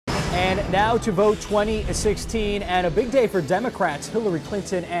And now to vote 2016, and a big day for Democrats. Hillary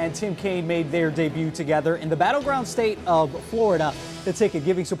Clinton and Tim Kaine made their debut together in the battleground state of Florida. The ticket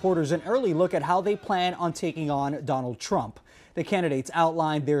giving supporters an early look at how they plan on taking on Donald Trump. The candidates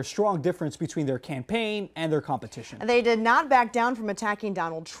outlined their strong difference between their campaign and their competition. They did not back down from attacking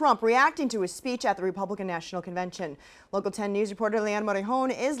Donald Trump, reacting to his speech at the Republican National Convention. Local 10 News reporter Leanne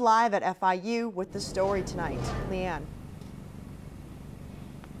Morejon is live at FIU with the story tonight. Leanne.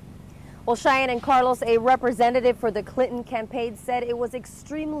 Well, Cheyenne and Carlos, a representative for the Clinton campaign, said it was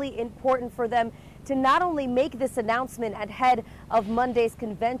extremely important for them to not only make this announcement ahead of Monday's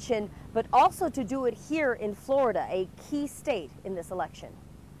convention, but also to do it here in Florida, a key state in this election.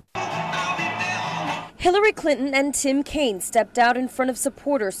 Hillary Clinton and Tim Kaine stepped out in front of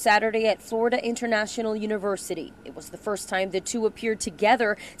supporters Saturday at Florida International University. It was the first time the two appeared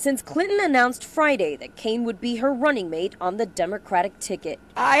together since Clinton announced Friday that Kaine would be her running mate on the Democratic ticket.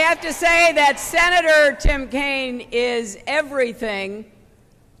 I have to say that Senator Tim Kaine is everything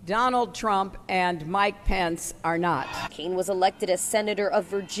Donald Trump and Mike Pence are not. Kaine was elected as Senator of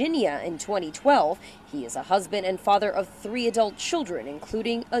Virginia in 2012. He is a husband and father of 3 adult children,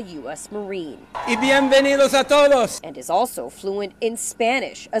 including a U.S. Marine. Y bienvenidos a todos. And is also fluent in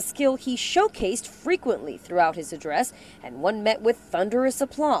Spanish, a skill he showcased frequently throughout his address, and one met with thunderous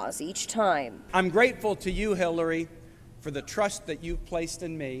applause each time. I'm grateful to you, Hillary, for the trust that you've placed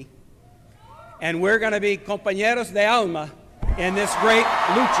in me. And we're going to be compañeros de alma in this great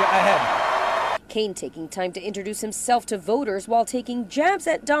lucha ahead. Kaine taking time to introduce himself to voters while taking jabs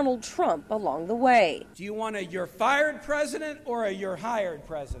at Donald Trump along the way. Do you want a "you're fired" president or a "you're hired"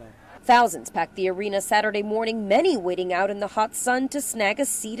 president? Thousands packed the arena Saturday morning, many waiting out in the hot sun to snag a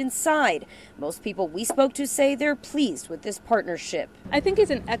seat inside. Most people we spoke to say they're pleased with this partnership. I think he's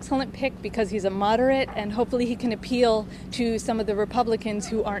an excellent pick because he's a moderate, and hopefully he can appeal to some of the Republicans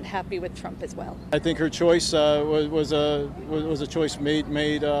who aren't happy with Trump as well. I think her choice was a choice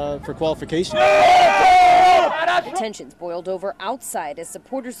made for qualification. Tensions boiled over outside as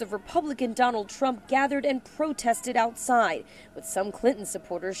supporters of Republican Donald Trump gathered and protested outside, with some Clinton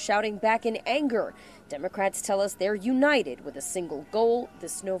supporters shouting back in anger. Democrats tell us they're united with a single goal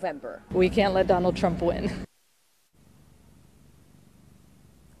this November. We can't let Donald Trump win.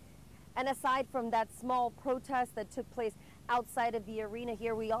 And aside from that small protest that took place outside of the arena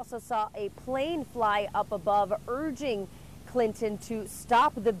here, we also saw a plane fly up above urging Clinton to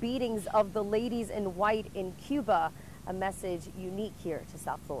stop the beatings of the ladies in white in Cuba, a message unique here to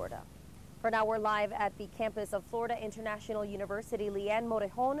South Florida. For now, we're live at the campus of Florida International University. Leanne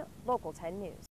Morejon, Local 10 News.